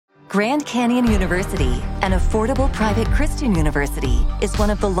Grand Canyon University, an affordable private Christian university, is one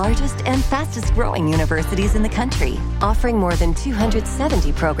of the largest and fastest growing universities in the country, offering more than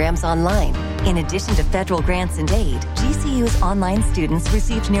 270 programs online. In addition to federal grants and aid, GCU's online students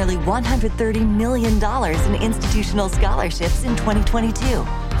received nearly $130 million in institutional scholarships in 2022.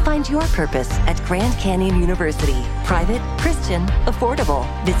 Find your purpose at Grand Canyon University. Private, Christian, affordable.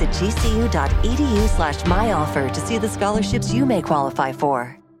 Visit gcu.edu/myoffer to see the scholarships you may qualify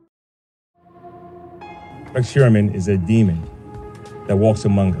for. Rex Heuermann is a demon that walks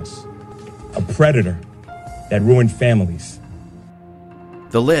among us, a predator that ruined families.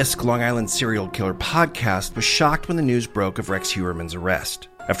 The LISC, Long Island Serial Killer podcast, was shocked when the news broke of Rex Heuermann's arrest.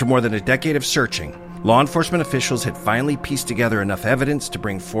 After more than a decade of searching, law enforcement officials had finally pieced together enough evidence to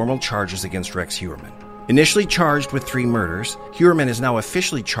bring formal charges against Rex Heuermann. Initially charged with 3 murders, Heuermann is now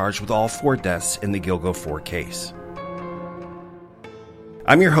officially charged with all 4 deaths in the Gilgo 4 case.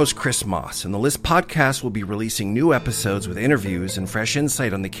 I'm your host, Chris Moss, and the LISC podcast will be releasing new episodes with interviews and fresh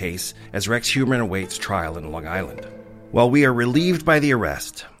insight on the case as Rex Heuermann awaits trial in Long Island. While we are relieved by the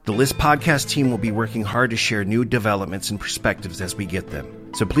arrest, the LISC podcast team will be working hard to share new developments and perspectives as we get them.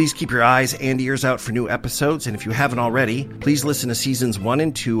 So please keep your eyes and ears out for new episodes, and if you haven't already, please listen to seasons 1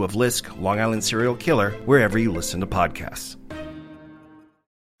 and 2 of LISC, Long Island Serial Killer, wherever you listen to podcasts.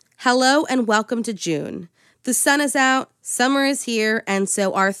 Hello and welcome to June. The sun is out, summer is here, and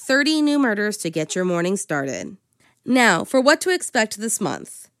so are 30 new murders to get your morning started. Now, for what to expect this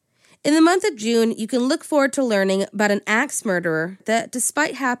month. In the month of June, you can look forward to learning about an axe murderer that,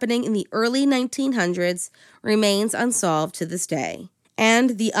 despite happening in the early 1900s, remains unsolved to this day,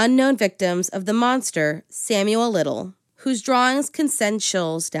 and the unknown victims of the monster, Samuel Little, whose drawings can send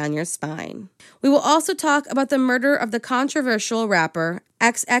chills down your spine. We will also talk about the murder of the controversial rapper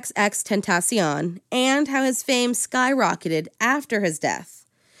XXXTentacion and how his fame skyrocketed after his death,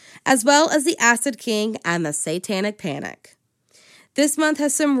 as well as the Acid King and the Satanic Panic. This month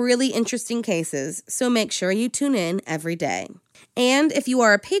has some really interesting cases, so make sure you tune in every day. And if you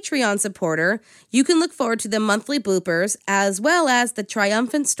are a Patreon supporter, you can look forward to the monthly bloopers as well as the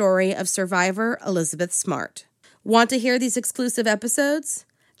triumphant story of survivor Elizabeth Smart. Want to hear these exclusive episodes?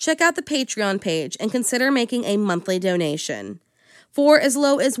 Check out the Patreon page and consider making a monthly donation. For as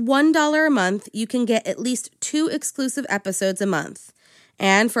low as $1 a month, you can get at least 2 exclusive episodes a month.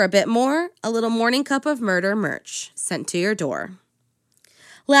 And for a bit more, a little Morning Cup of Murder merch sent to your door.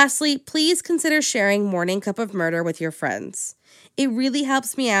 Lastly, please consider sharing Morning Cup of Murder with your friends. It really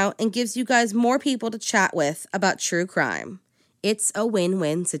helps me out and gives you guys more people to chat with about true crime. It's a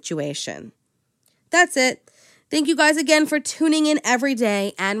win-win situation. That's it. Thank you guys again for tuning in every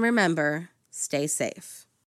day, and remember, stay safe.